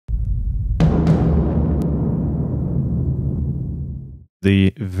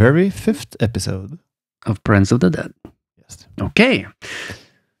The very 5th episode of Parens of the Dead. Yes. Okay.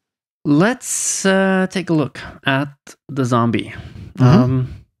 Let's take a look at the zombie.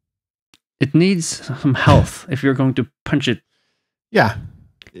 It needs some health if you're going to punch it. Yeah.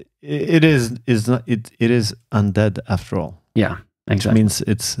 It is undead after all. Yeah, exactly. Which means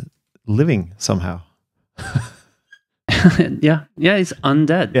it's living somehow. yeah, it's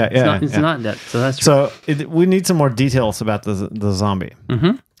undead. Yeah, it's not dead. So that's true. So we need some more details about the zombie.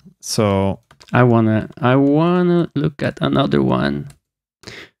 So I wanna look at another one.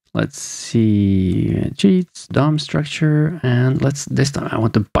 Let's see, cheats, DOM structure, and this time I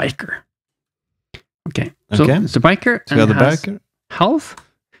want the biker. Okay, so it's the biker, so and the it has biker. health,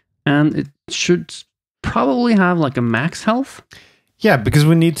 and it should probably have like a max health. Yeah, because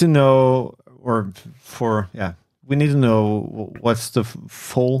we need to know, we need to know what's the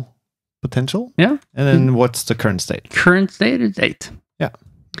full potential. Yeah, and then what's the current state. Current state is 8. Yeah,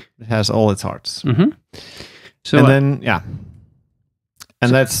 it has all its hearts. So and then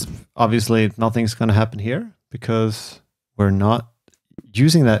and that's obviously nothing's going to happen here because we're not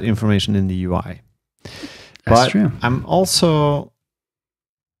using that information in the UI. That's true. I'm also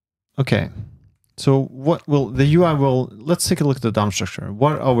okay. So what will the UI will? Let's take a look at the DOM structure.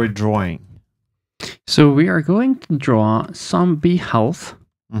 What are we drawing? So we are going to draw zombie health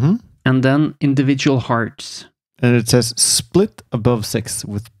and then individual hearts. And it says split above 6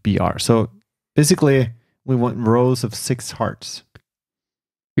 with BR. So basically, we want rows of 6 hearts.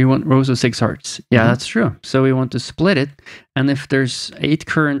 We want rows of 6 hearts. Yeah, that's true. So we want to split it. And if there's 8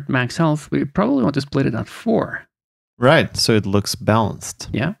 current max health, we probably want to split it at 4. Right. So it looks balanced.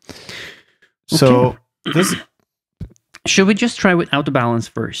 Yeah. So this... Should we just try without the balance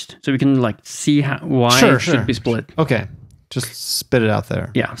first? So we can see why it should be split. Okay. Just spit it out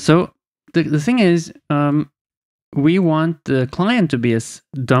there. Yeah. So the thing is, we want the client to be as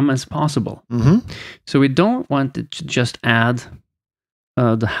dumb as possible. So we don't want it to just add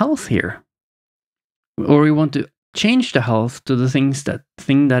the health here. Or we want to change the health to the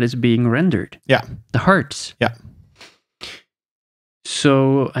thing that is being rendered. Yeah. The hearts. Yeah.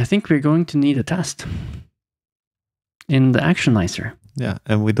 So I think we're going to need a test in the actionizer. Yeah,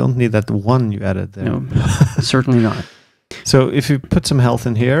 and we don't need that one you added there. No, certainly not. So if you put some health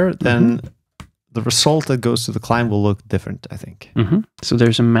in here, then the result that goes to the client will look different, I think. So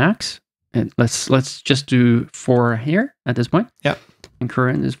there's a max. And let's just do 4 here at this point. Yeah. And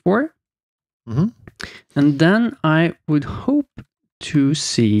current is 4. And then I would hope to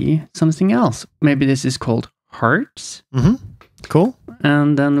see something else. Maybe this is called hearts. Cool.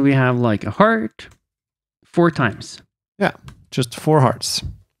 And then we have like a heart 4 times. Yeah, just 4 hearts.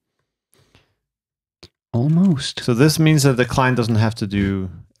 Almost. So this means that the client doesn't have to do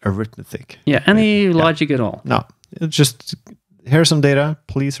arithmetic. Yeah, any logic at all. No, it's just here's some data.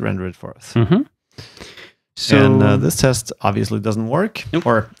 Please render it for us. So and this test obviously doesn't work,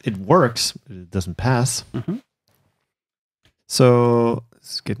 or it works, but it doesn't pass. So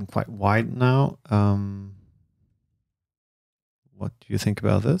it's getting quite wide now. What do you think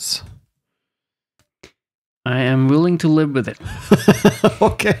about this? I am willing to live with it.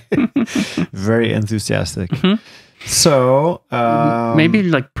 Okay. Very enthusiastic. So maybe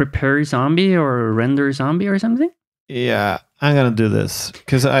like prepare zombie or render zombie or something? Yeah, I'm gonna do this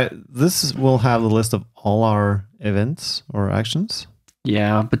because this will have the list of all our events or actions.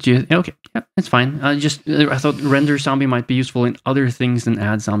 Yeah, but okay, yeah, it's fine. I thought render zombie might be useful in other things than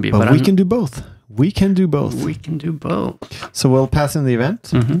add zombie. But we can do both. We can do both. We can do both. So we'll pass in the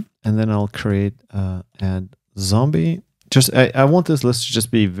event, and then I'll create add zombie. I want this list to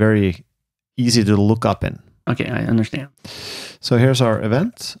just be very easy to look up in. Okay, I understand. So here's our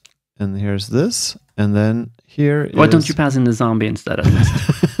event, and here's this, and then here Why don't you pass in the zombie instead of this?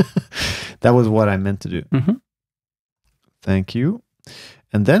 That was what I meant to do. Thank you.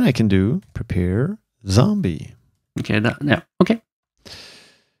 And then I can do prepare zombie. Okay, okay.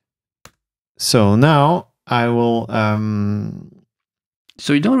 So now I will...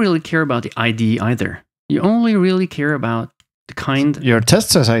 So you don't really care about the ID either. You only really care about the kind... Your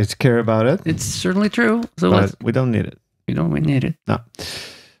test says I care about it. It's certainly true. So but we don't need it. We don't need it. No.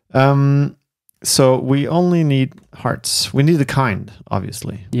 So we only need hearts. We need the kind,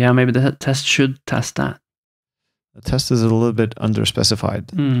 obviously. Yeah, maybe the test should test that. The test is a little bit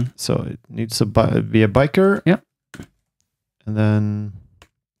underspecified. So it needs to be a biker. Yep. And then...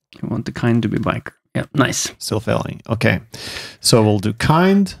 You want the kind to be biker. Yep, nice. Still failing. Okay. So we'll do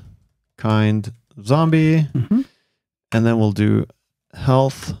kind zombie. And then we'll do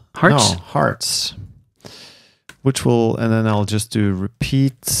health. Hearts? No, hearts. Which will, and then I'll just do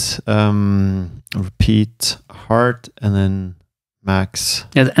repeat heart, and then max.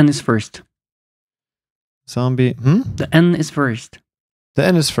 Yeah, the N is first. Zombie. The N is first. The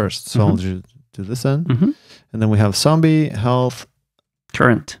N is first. So I'll do this N. And then we have zombie, health,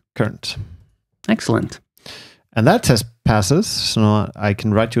 current. Excellent. And that test passes. So now I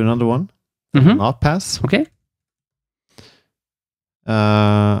can write you another one. Will not pass. Okay.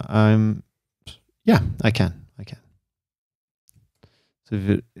 I can.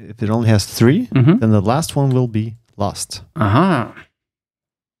 So if it only has 3, then the last one will be lost. Aha.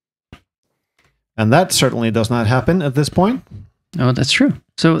 And that certainly does not happen at this point. Oh, that's true.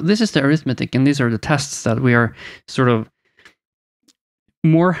 So this is the arithmetic, and these are the tests that we are sort of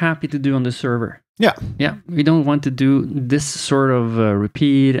more happy to do on the server. Yeah. Yeah. We don't want to do this sort of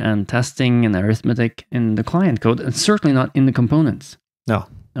repeat and testing and arithmetic in the client code, and certainly not in the components. No.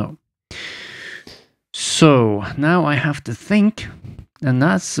 So now I have to think, and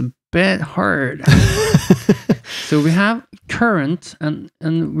that's a bit hard. So we have current, and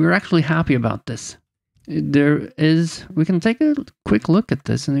we're actually happy about this. We can take a quick look at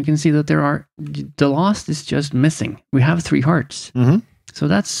this, and you can see that the lost is just missing. We have 3 hearts. So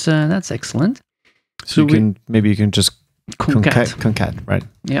that's excellent. So maybe you can just concat, right?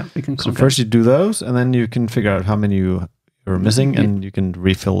 Yeah, we can concat. So first you do those, and then you can figure out how many you're missing, and you can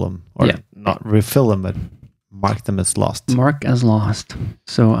refill them. Or not refill them, but mark them as lost. Mark as lost.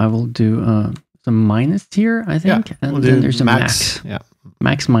 So I will do some minus here, I think. Yeah, and then there's a max. Yeah.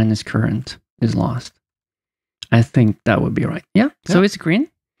 Max minus current is lost. I think that would be right. Yeah. So it's green.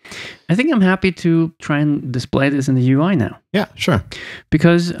 I think I'm happy to try and display this in the UI now. Yeah, sure.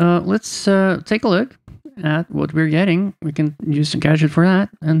 Because let's take a look at what we're getting. We can use a gadget for that.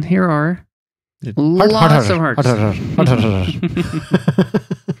 And here are lots of hearts.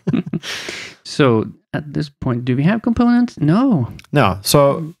 So at this point, do we have components? No. No.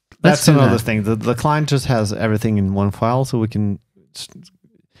 So that's another thing. The client just has everything in one file, so we can...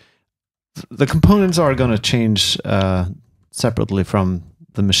 The components are going to change separately from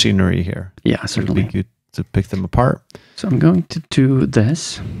the machinery here. Yeah, certainly. It would be good to pick them apart. So I'm going to do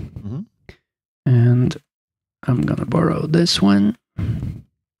this. And I'm going to borrow this one.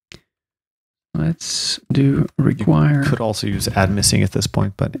 Let's do require. You could also use add missing at this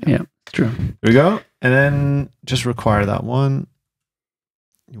point, but yeah, true. Here we go. And then just require that one.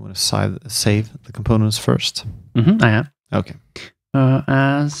 You want to save the components first? I have. Okay.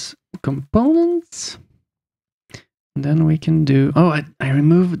 As components. And then we can do... Oh, I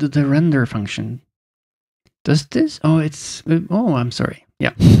removed the render function. Does this? Oh, it's... Oh, I'm sorry.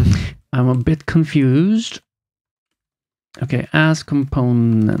 Yeah. I'm a bit confused. Okay, as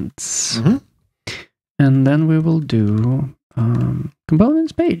components. And then we will do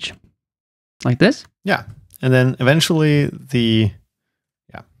components page. Like this? Yeah. And then eventually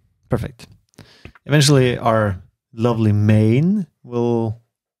yeah, perfect. Eventually our lovely main will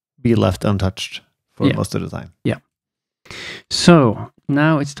be left untouched for most of the time. Yeah. So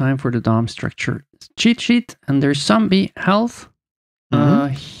now it's time for the DOM structure cheat sheet. And there's zombie health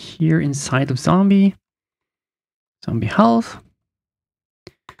here inside of zombie health.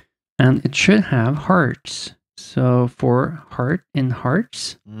 And it should have hearts. So for heart in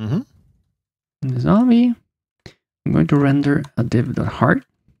hearts, in the zombie, I'm going to render a div.heart.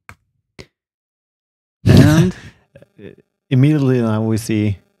 And immediately now we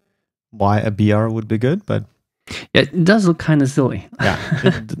see why a BR would be good, but yeah, it does look kind of silly. Yeah,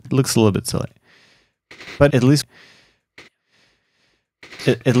 it looks a little bit silly. But at least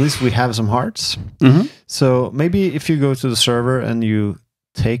we have some hearts. So maybe if you go to the server and you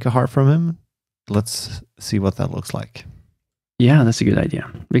take a heart from him, let's see what that looks like. Yeah, that's a good idea,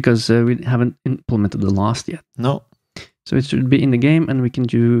 because we haven't implemented the lost yet. No. So it should be in the game, and we can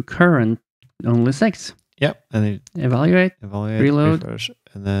do current only 6. Yep. And evaluate, reload, refresh,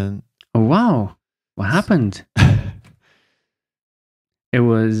 and then... Oh, wow. What happened? It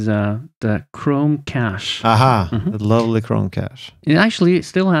was the Chrome cache. The lovely Chrome cache. It actually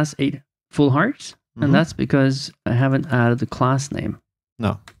still has 8 full hearts, and that's because I haven't added the class name.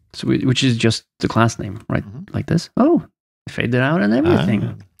 No. So which is just the class name, right? Like this. Oh, faded out and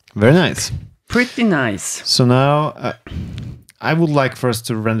everything. Very nice. Pretty nice. So now I would like for us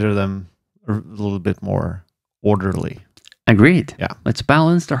to render them a little bit more orderly. Agreed. Yeah. Let's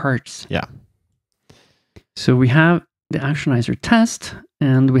balance the hearts. Yeah. So we have the actionizer test,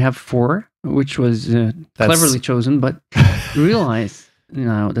 and we have 4, which was cleverly chosen, but realize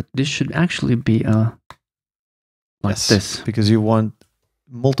now that this should actually be like this. Because you want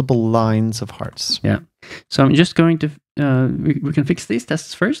multiple lines of hearts. Yeah. So I'm just going to, we can fix these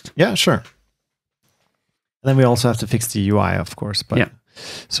tests first. Yeah, sure. And then we also have to fix the UI, of course. But yeah.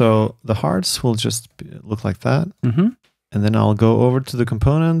 So the hearts will just look like that. And then I'll go over to the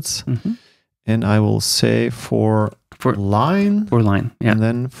components, and I will say for line. For line, yeah. And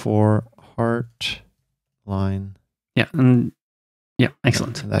then for heart line. Yeah, and yeah,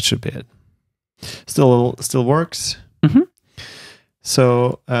 excellent. That should be it. Still works.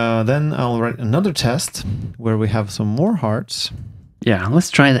 So then I'll write another test where we have some more hearts. Yeah, let's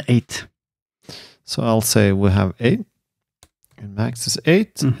try the 8. So I'll say we have 8, and max is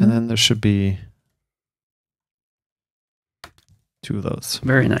 8, and then there should be 2 of those.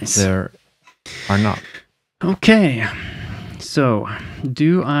 Very nice. There are not. Okay, so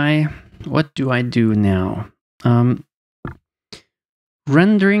what do I do now?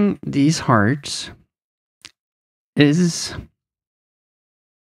 Rendering these hearts is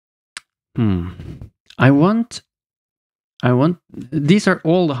I want these are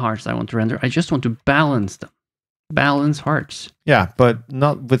all the hearts I want to render. I just want to balance them. Balance hearts. Yeah, but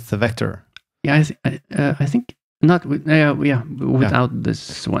not with the vector. Yeah, I think not with without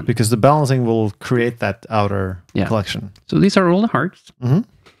this one. Because the balancing will create that outer collection. So these are all the hearts.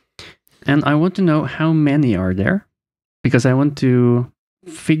 And I want to know how many are there, because I want to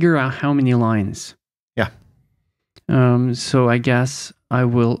figure out how many lines. Yeah. So I guess I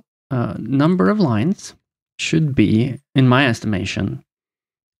will number of lines should be, in my estimation,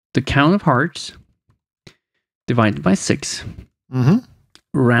 the count of hearts divided by 6,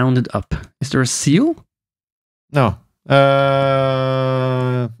 rounded up. Is there a seal? No.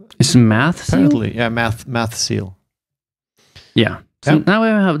 Is math apparently, seal? yeah, math seal. Yeah. So now we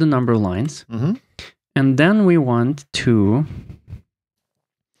have the number of lines, and then we want to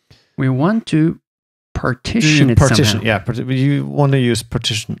partition it somehow. Yeah, you want to use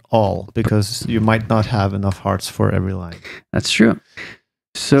partition all, because you might not have enough hearts for every line. That's true.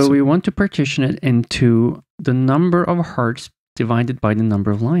 So we want to partition it into the number of hearts divided by the number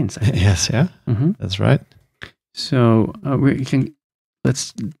of lines. Yes, yeah, that's right. So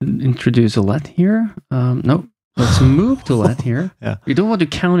let's introduce a let here. No, let's move to let here. Yeah. We don't want to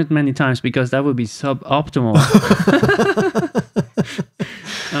count it many times, because that would be suboptimal.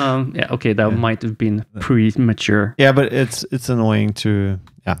 That might have been premature. Yeah, but it's annoying to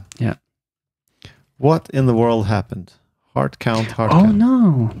Yeah. What in the world happened? Heart count. Oh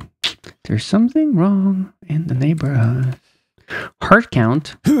no, there's something wrong in the neighborhood. Heart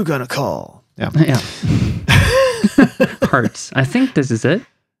count. Who gonna call? Yeah. Yeah. Hearts. I think this is it.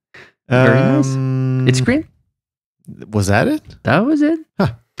 Very nice. It's green. Was that it? That was it.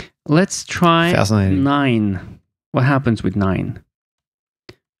 Huh. Let's try 9. What happens with 9?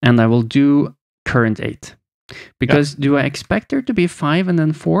 And I will do current 8. Because do I expect there to be 5 and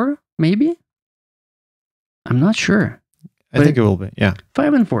then 4? Maybe? I'm not sure. I think it will be, yeah.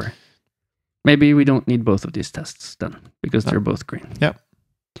 5 and 4. Maybe we don't need both of these tests then, because they're both green. Yeah.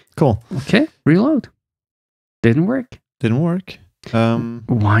 Cool. Okay, reload. Didn't work. Didn't work.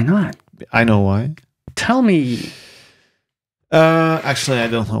 Why not? I know why. Tell me. Actually, I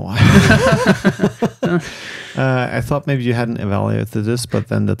don't know why. I thought maybe you hadn't evaluated this, but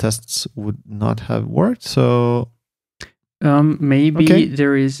then the tests would not have worked. So maybe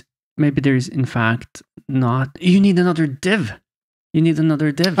there is in fact not. You need another div. You need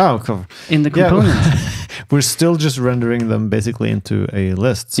another div. Oh, cool. In the component. We're still just rendering them basically into a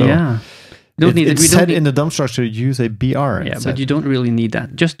list. So yeah. It said in the DOM structure, use a BR. Yeah, but you don't really need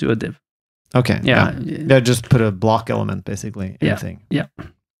that. Just do a div. Okay. Yeah. Just put a block element, basically. Anything. Yeah.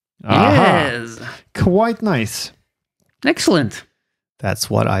 Aha. Yes. Quite nice. Excellent. That's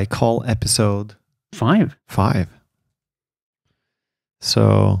what I call episode 5.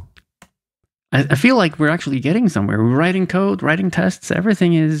 So I feel like we're actually getting somewhere. We're writing code, writing tests.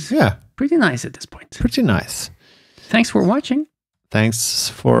 Everything is pretty nice at this point. Pretty nice. Thanks for watching. Thanks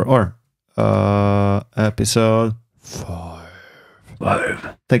for episode 5.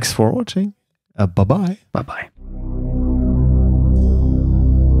 Thanks for watching. Bye-bye. Bye-bye.